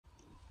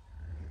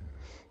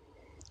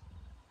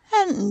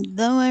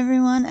Hello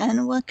everyone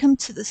and welcome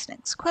to this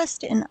next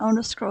quest in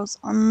Elder Scrolls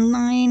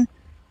Online.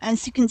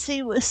 As you can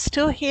see, we're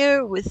still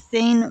here with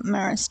Thane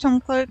Mara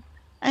Stormcloak,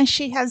 and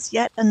she has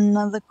yet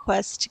another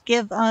quest to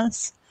give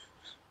us.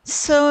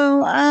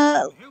 So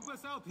Help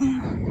us out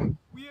here.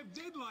 We have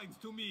deadlines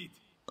to meet.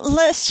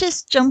 let's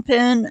just jump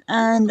in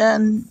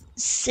and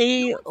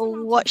see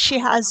what she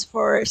has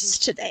for us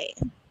today.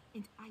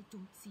 And I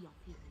don't see our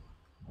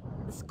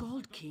paperwork. The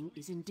Scald King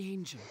is in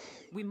danger.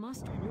 We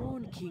must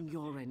warn King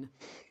Yoren.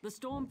 The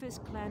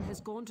Stormfist clan has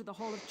gone to the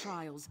Hall of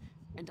Trials,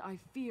 and I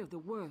fear the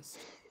worst.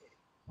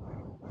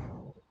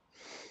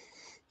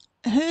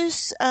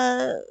 Who's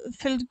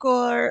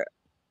Fildgor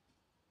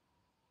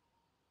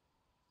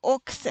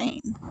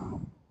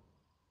Orcthane?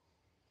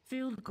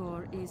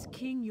 Fildgor is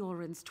King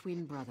Yoren's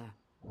twin brother.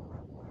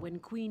 When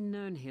Queen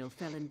Nirnhill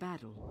fell in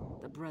battle,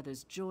 the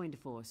brothers joined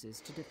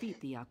forces to defeat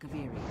the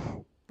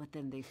Akaviri, but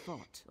then they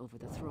fought over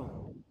the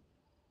throne.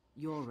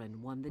 Yoren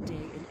won the day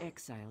and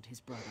exiled his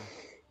brother.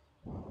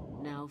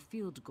 Now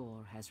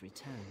Fildgor has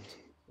returned.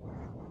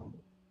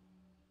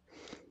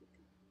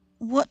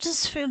 What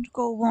does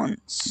Fildgor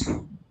want?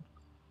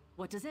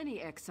 What does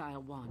any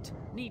exile want?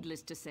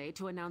 Needless to say,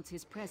 to announce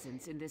his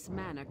presence in this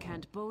manor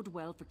can't bode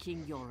well for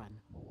King Yoren.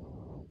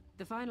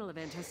 The final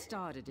event has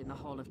started in the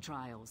Hall of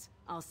Trials.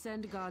 I'll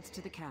send guards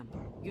to the camp.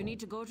 You need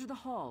to go to the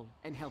hall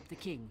and help the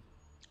king.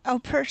 I'll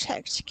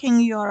protect King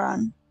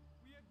Yoren.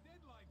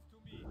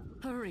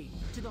 Hurry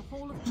to the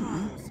Hall of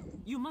Trials.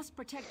 You must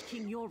protect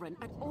King Yoren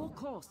at all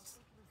costs.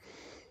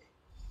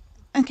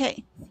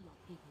 Okay.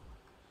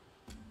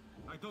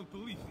 I don't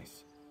believe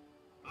this.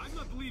 I'm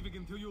not leaving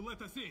until you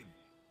let us in.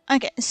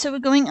 Okay, so we're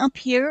going up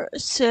here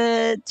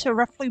to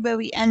roughly where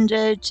we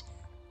ended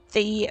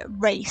the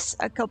race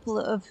a couple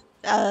of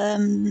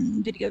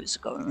videos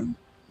ago.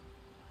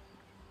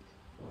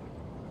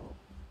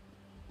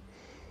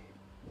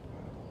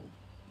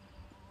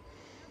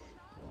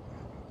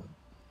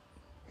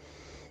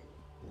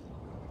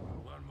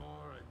 One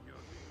more and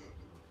you're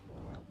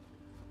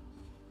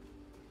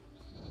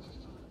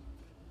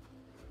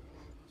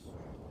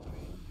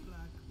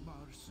Black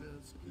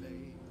Marshall's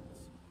blades.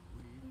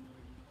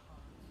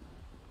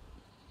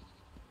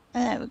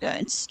 There we go,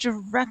 it's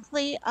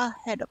directly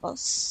ahead of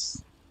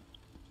us.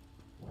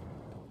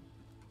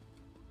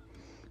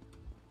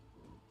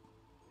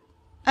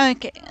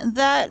 Okay,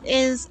 that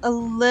is a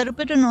little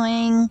bit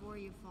annoying,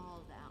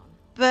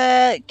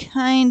 but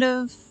kind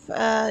of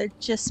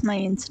just my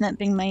internet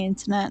being my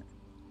internet.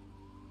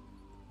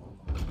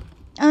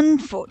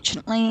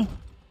 Unfortunately.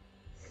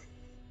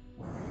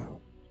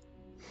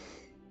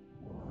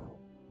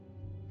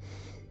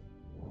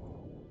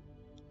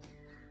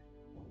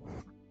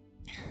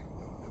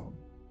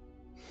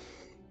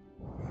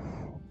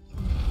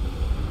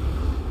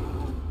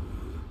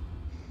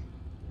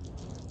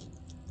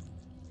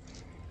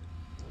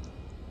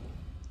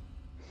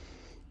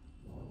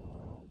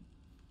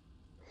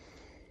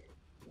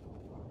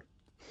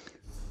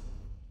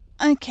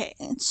 Okay,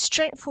 it's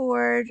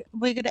straightforward.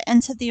 We're gonna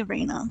enter the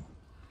arena.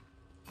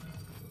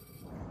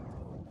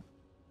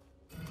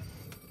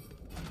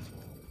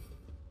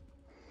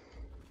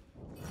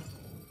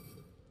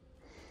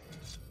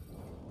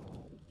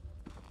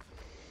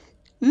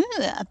 Ooh,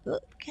 a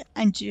book.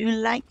 I do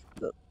like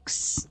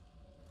books.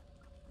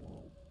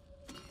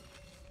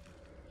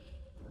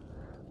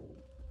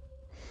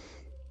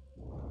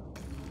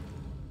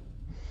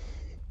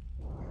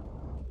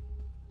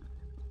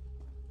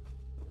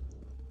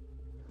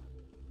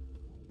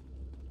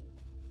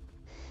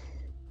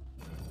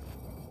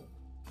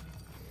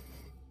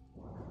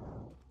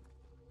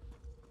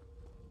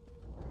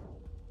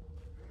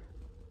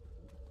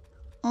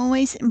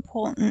 Always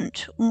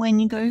important when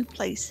you go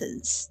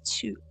places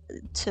to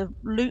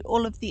loot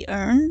all of the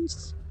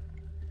urns,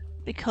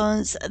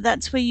 because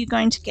that's where you're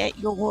going to get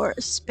your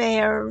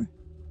spare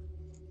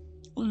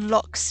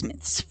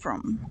locksmiths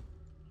from.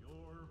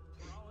 Your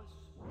prowess,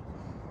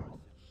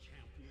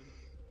 champion.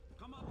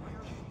 Come up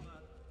here so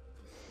that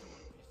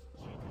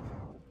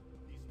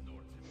these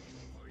Nords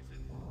have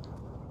been poisoned.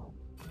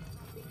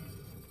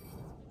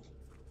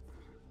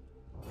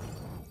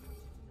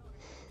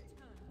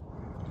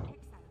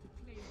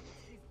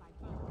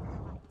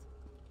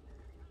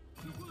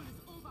 The word is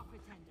over,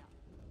 pretender.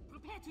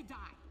 Prepare to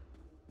die.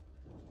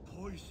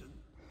 Poison,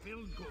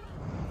 Fildgor.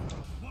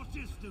 What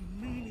is the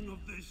meaning of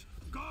this?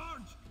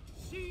 Guards,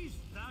 seize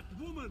that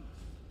woman.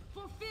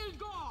 For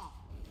Fildgor!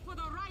 For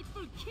the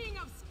rightful king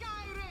of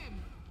Skyrim!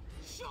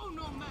 Show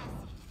no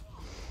mercy!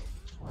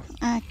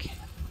 Okay.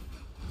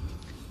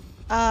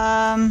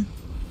 A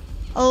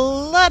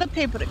lot of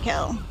people to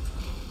kill.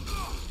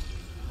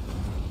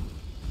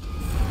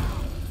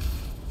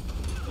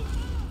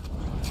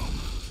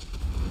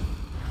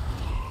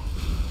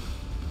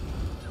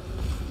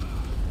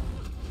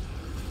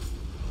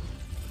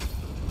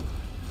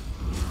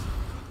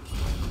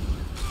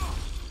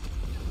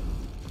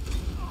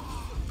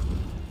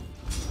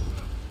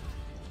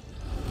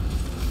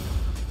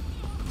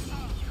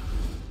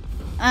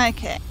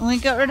 Okay, we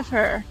got rid of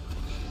her.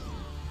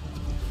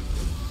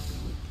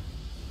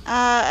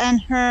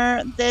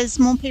 And there's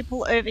more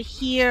people over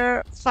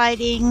here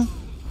fighting.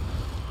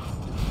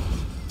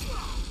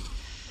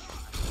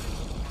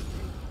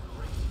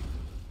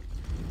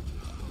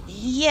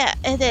 Yeah,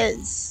 it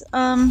is.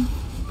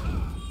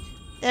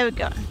 There we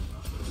go.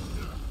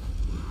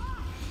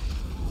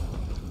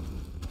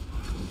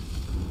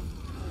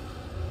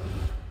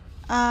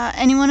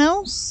 Anyone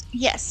else?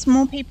 Yes,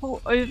 more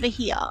people over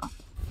here.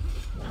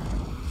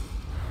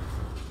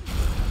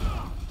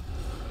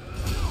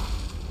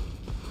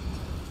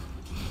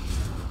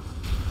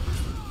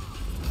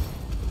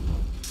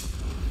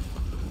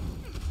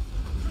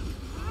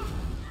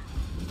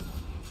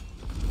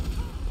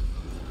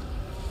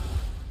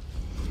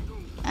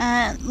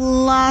 And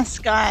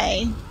last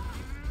guy.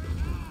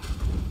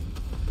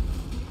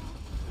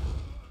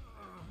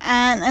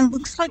 And it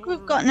looks like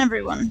we've gotten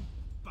everyone.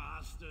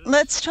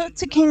 Let's talk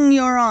to King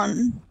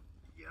Euron.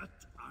 Yet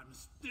I'm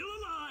still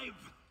alive.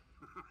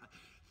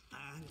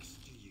 Thanks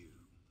to you.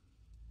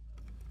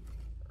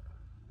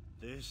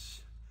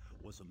 This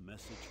was a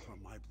message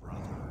from my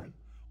brother.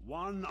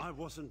 One I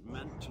wasn't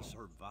meant to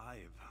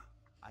survive.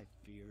 I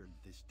feared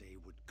this day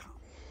would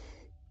come.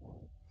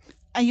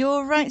 Are you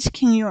alright,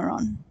 King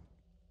Euron?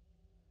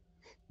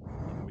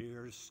 A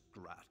mere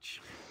scratch.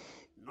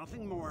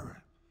 Nothing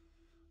more.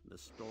 The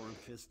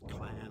Stormfist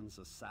clan's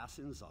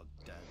assassins are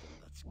dead,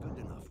 and that's good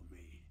enough for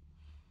me.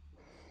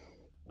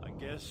 I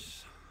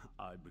guess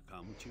I've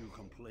become too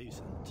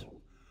complacent,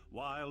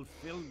 while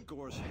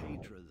Fildgor's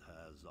hatred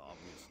has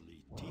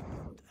obviously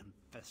deepened and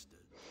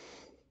festered.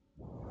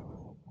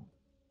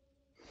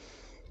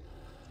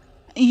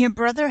 Your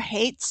brother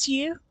hates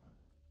you?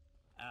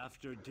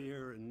 After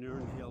dear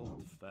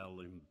Nirnhild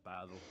fell in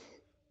battle,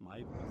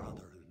 my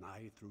brother and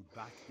I threw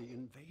back the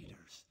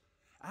invaders.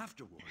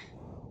 Afterward,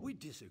 we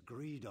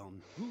disagreed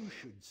on who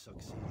should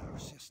succeed our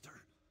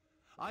sister.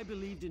 I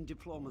believed in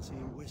diplomacy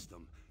and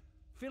wisdom.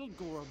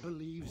 Fildgor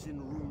believes in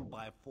rule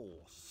by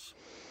force.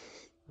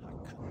 I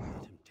couldn't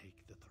let him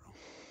take the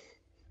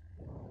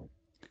throne.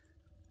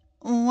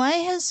 Why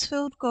has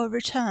Fildgor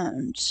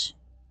returned?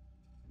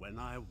 When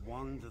I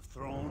won the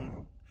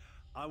throne,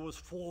 I was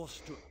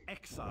forced to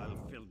exile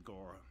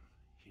Fildgor.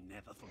 He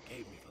never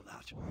forgave me for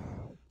that.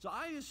 So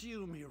I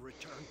assume he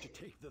returned to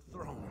take the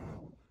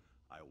throne.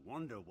 I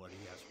wonder what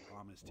he has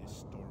promised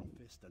his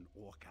Stormfist and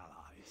Orc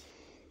allies.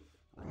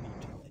 I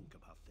need to think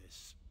about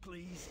this.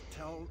 Please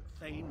tell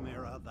Thane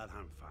Mira that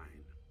I'm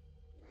fine.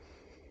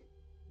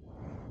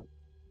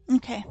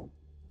 Okay.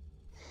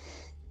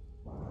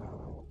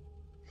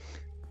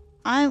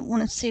 I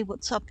want to see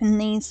what's up in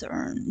these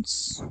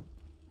urns.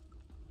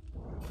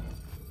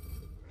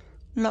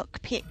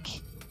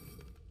 Lockpick.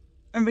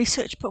 A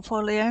research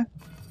portfolio.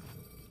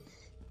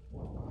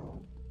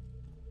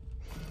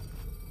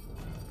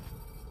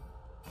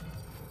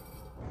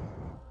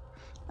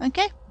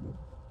 Okay.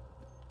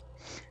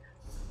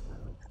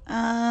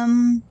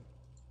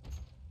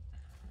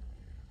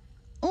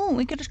 Oh,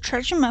 we got a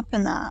treasure map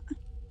in that.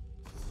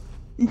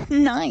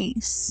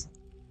 Nice.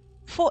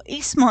 For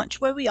Eastmarch,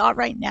 where we are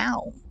right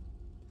now.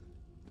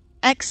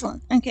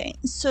 Excellent. Okay,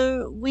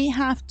 so we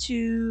have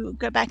to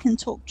go back and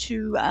talk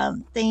to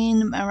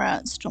Thane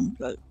Mira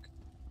Stormcloak.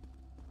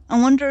 I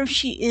wonder if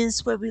she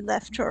is where we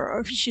left her, or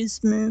if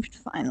she's moved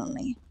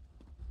finally.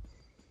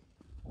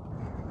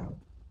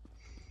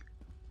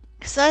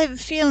 Because I have a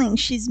feeling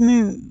she's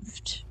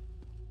moved.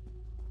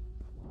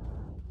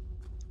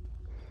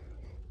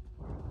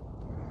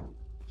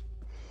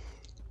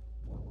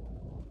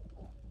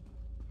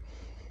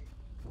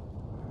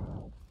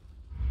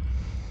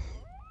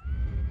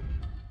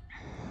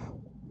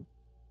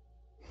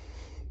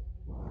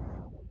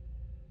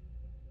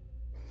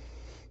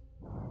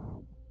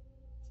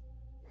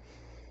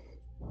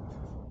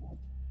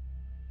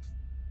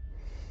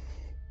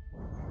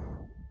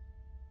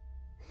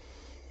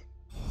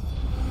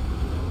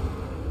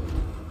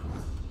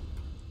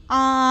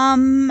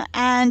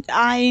 And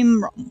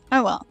I'm wrong.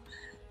 Oh well.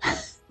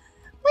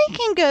 We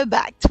can go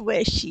back to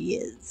where she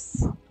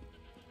is.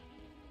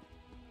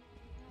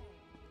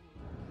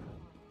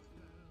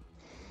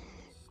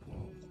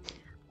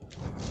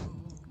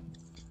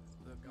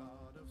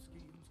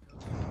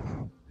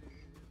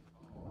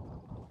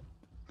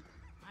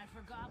 I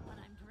forgot what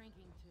I'm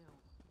drinking to.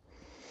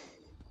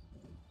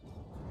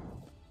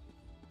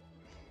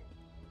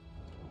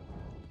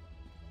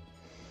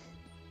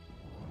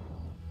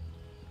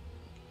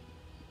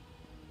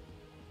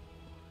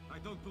 I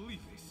don't believe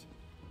this.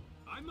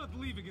 I'm not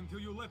leaving until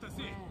you let us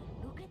in.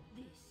 Look at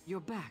this. You're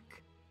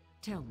back.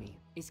 Tell me,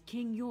 is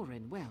King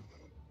Euron well?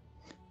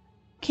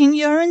 King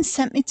Euron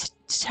sent me to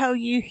tell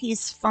you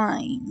he's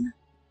fine.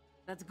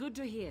 That's good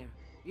to hear.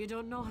 You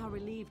don't know how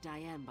relieved I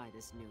am by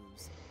this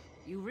news.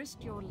 You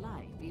risked your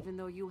life even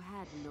though you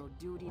had no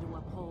duty to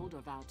uphold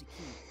or vow to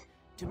keep.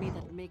 To me,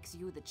 that makes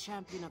you the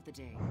champion of the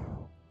day.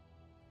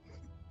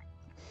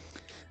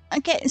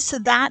 Okay, so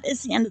that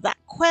is the end of that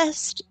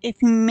quest. If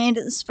you made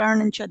it this far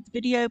and enjoyed the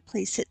video,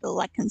 please hit the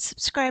like and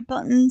subscribe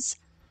buttons.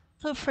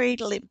 Feel free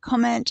to leave a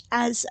comment,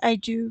 as I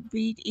do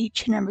read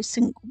each and every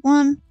single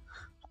one.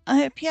 I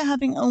hope you're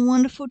having a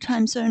wonderful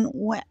time zone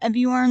wherever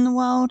you are in the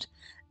world,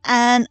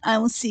 and I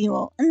will see you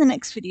all in the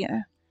next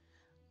video.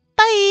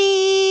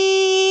 Bye!